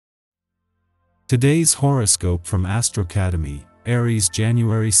Today's horoscope from Astrocademy, Aries,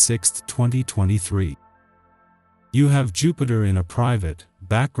 January 6, 2023. You have Jupiter in a private,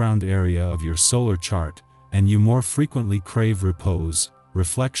 background area of your solar chart, and you more frequently crave repose,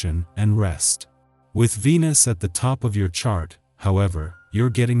 reflection, and rest. With Venus at the top of your chart, however, you're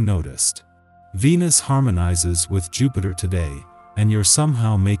getting noticed. Venus harmonizes with Jupiter today, and you're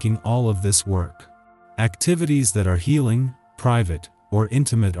somehow making all of this work. Activities that are healing, private, or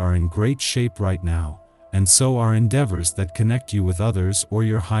intimate are in great shape right now, and so are endeavors that connect you with others or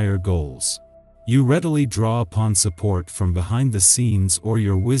your higher goals. You readily draw upon support from behind the scenes or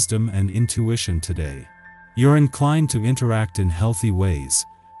your wisdom and intuition today. You're inclined to interact in healthy ways,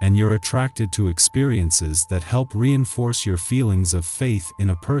 and you're attracted to experiences that help reinforce your feelings of faith in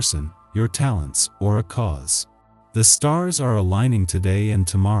a person, your talents, or a cause. The stars are aligning today and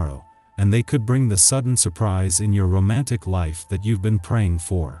tomorrow, and they could bring the sudden surprise in your romantic life that you've been praying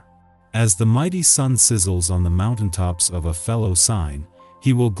for. As the mighty sun sizzles on the mountaintops of a fellow sign,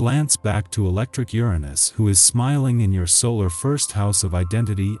 he will glance back to electric Uranus, who is smiling in your solar first house of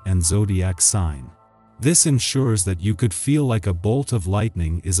identity and zodiac sign. This ensures that you could feel like a bolt of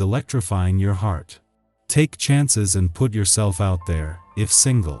lightning is electrifying your heart. Take chances and put yourself out there, if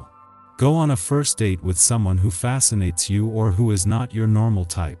single. Go on a first date with someone who fascinates you or who is not your normal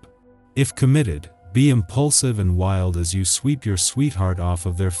type. If committed, be impulsive and wild as you sweep your sweetheart off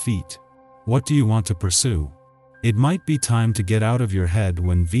of their feet. What do you want to pursue? It might be time to get out of your head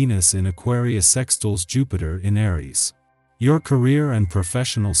when Venus in Aquarius sextiles Jupiter in Aries. Your career and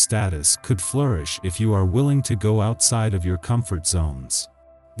professional status could flourish if you are willing to go outside of your comfort zones.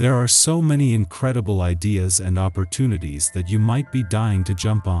 There are so many incredible ideas and opportunities that you might be dying to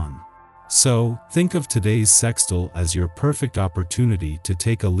jump on. So, think of today's sextile as your perfect opportunity to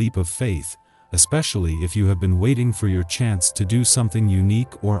take a leap of faith, especially if you have been waiting for your chance to do something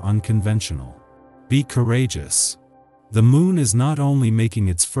unique or unconventional. Be courageous. The moon is not only making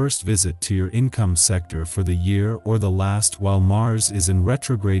its first visit to your income sector for the year or the last while Mars is in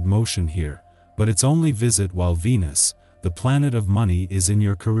retrograde motion here, but its only visit while Venus, the planet of money, is in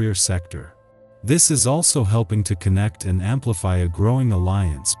your career sector. This is also helping to connect and amplify a growing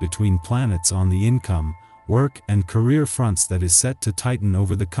alliance between planets on the income, work, and career fronts that is set to tighten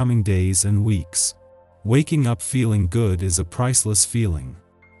over the coming days and weeks. Waking up feeling good is a priceless feeling.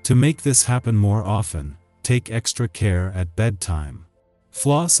 To make this happen more often, take extra care at bedtime.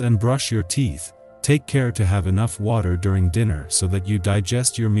 Floss and brush your teeth. Take care to have enough water during dinner so that you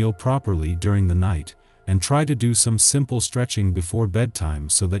digest your meal properly during the night, and try to do some simple stretching before bedtime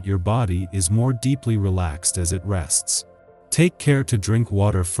so that your body is more deeply relaxed as it rests. Take care to drink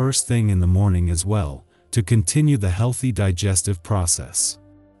water first thing in the morning as well, to continue the healthy digestive process.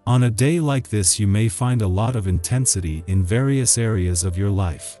 On a day like this, you may find a lot of intensity in various areas of your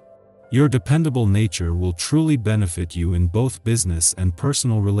life. Your dependable nature will truly benefit you in both business and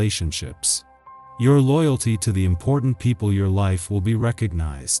personal relationships. Your loyalty to the important people in your life will be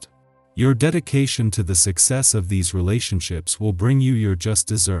recognized. Your dedication to the success of these relationships will bring you your just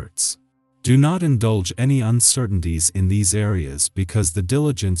desserts. Do not indulge any uncertainties in these areas because the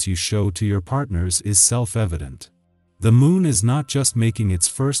diligence you show to your partners is self-evident. The moon is not just making its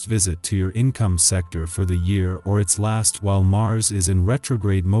first visit to your income sector for the year or its last while Mars is in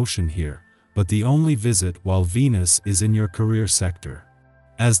retrograde motion here, but the only visit while Venus is in your career sector.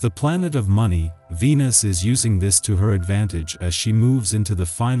 As the planet of money, Venus is using this to her advantage as she moves into the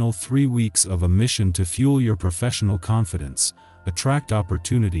final 3 weeks of a mission to fuel your professional confidence, attract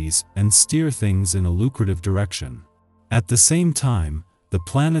opportunities, and steer things in a lucrative direction. At the same time, the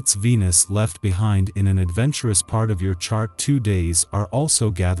planets Venus left behind in an adventurous part of your chart 2 days are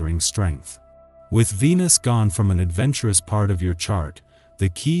also gathering strength. With Venus gone from an adventurous part of your chart, the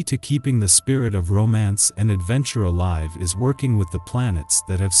key to keeping the spirit of romance and adventure alive is working with the planets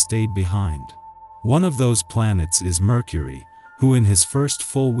that have stayed behind. One of those planets is Mercury, who in his first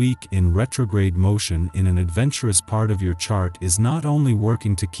full week in retrograde motion in an adventurous part of your chart is not only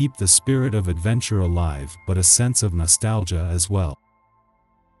working to keep the spirit of adventure alive but a sense of nostalgia as well.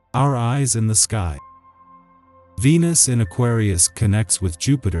 Our eyes in the sky. Venus in Aquarius connects with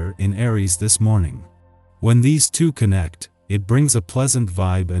Jupiter in Aries this morning. When these two connect, it brings a pleasant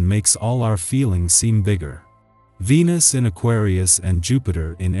vibe and makes all our feelings seem bigger. Venus in Aquarius and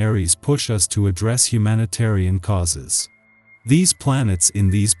Jupiter in Aries push us to address humanitarian causes. These planets in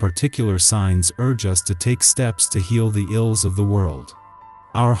these particular signs urge us to take steps to heal the ills of the world.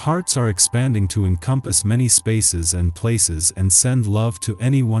 Our hearts are expanding to encompass many spaces and places and send love to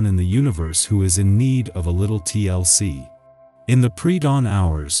anyone in the universe who is in need of a little TLC. In the pre-dawn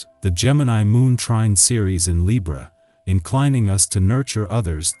hours, the Gemini moon trine series in Libra, inclining us to nurture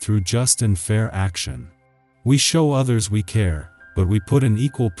others through just and fair action. We show others we care, but we put an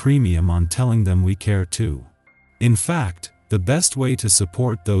equal premium on telling them we care too. In fact, the best way to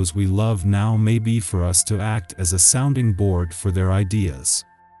support those we love now may be for us to act as a sounding board for their ideas.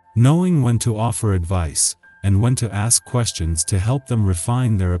 Knowing when to offer advice, and when to ask questions to help them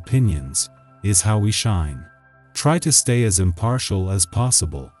refine their opinions, is how we shine. Try to stay as impartial as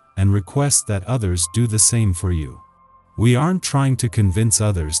possible, and request that others do the same for you. We aren't trying to convince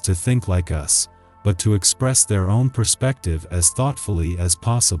others to think like us, but to express their own perspective as thoughtfully as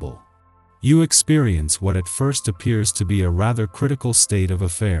possible. You experience what at first appears to be a rather critical state of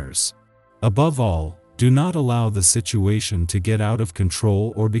affairs. Above all, do not allow the situation to get out of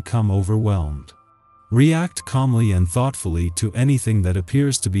control or become overwhelmed. React calmly and thoughtfully to anything that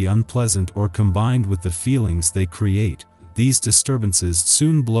appears to be unpleasant or combined with the feelings they create. These disturbances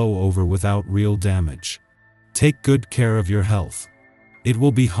soon blow over without real damage. Take good care of your health. It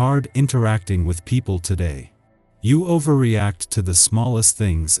will be hard interacting with people today. You overreact to the smallest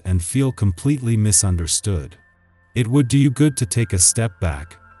things and feel completely misunderstood. It would do you good to take a step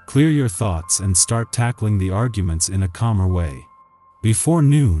back, clear your thoughts and start tackling the arguments in a calmer way. Before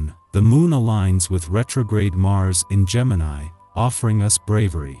noon, the moon aligns with retrograde Mars in Gemini, offering us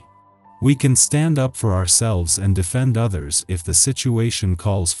bravery. We can stand up for ourselves and defend others if the situation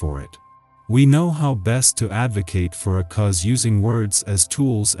calls for it. We know how best to advocate for a cause using words as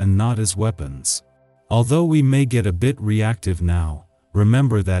tools and not as weapons. Although we may get a bit reactive now,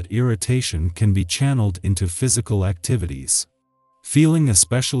 remember that irritation can be channeled into physical activities. Feeling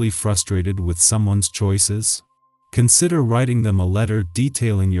especially frustrated with someone's choices? Consider writing them a letter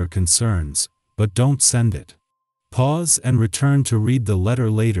detailing your concerns, but don't send it. Pause and return to read the letter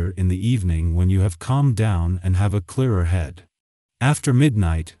later in the evening when you have calmed down and have a clearer head. After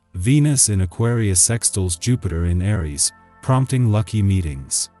midnight, Venus in Aquarius sextiles Jupiter in Aries, prompting lucky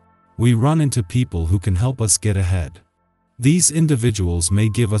meetings. We run into people who can help us get ahead. These individuals may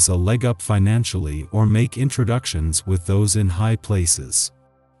give us a leg up financially or make introductions with those in high places.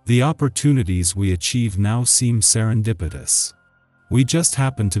 The opportunities we achieve now seem serendipitous. We just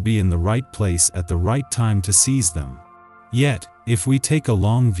happen to be in the right place at the right time to seize them. Yet, if we take a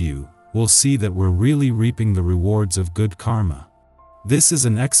long view, we'll see that we're really reaping the rewards of good karma. This is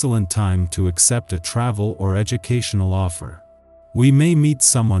an excellent time to accept a travel or educational offer. We may meet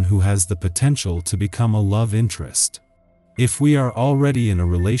someone who has the potential to become a love interest. If we are already in a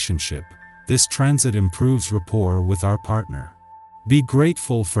relationship, this transit improves rapport with our partner. Be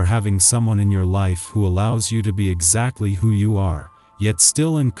grateful for having someone in your life who allows you to be exactly who you are, yet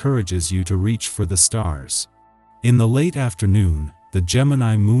still encourages you to reach for the stars. In the late afternoon, the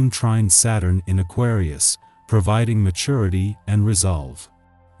Gemini moon trines Saturn in Aquarius, providing maturity and resolve.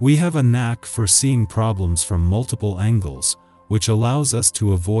 We have a knack for seeing problems from multiple angles, which allows us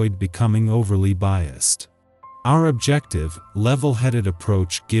to avoid becoming overly biased. Our objective, level-headed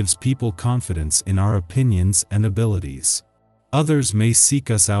approach gives people confidence in our opinions and abilities. Others may seek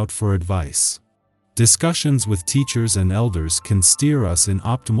us out for advice. Discussions with teachers and elders can steer us in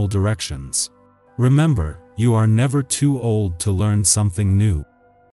optimal directions. Remember, you are never too old to learn something new.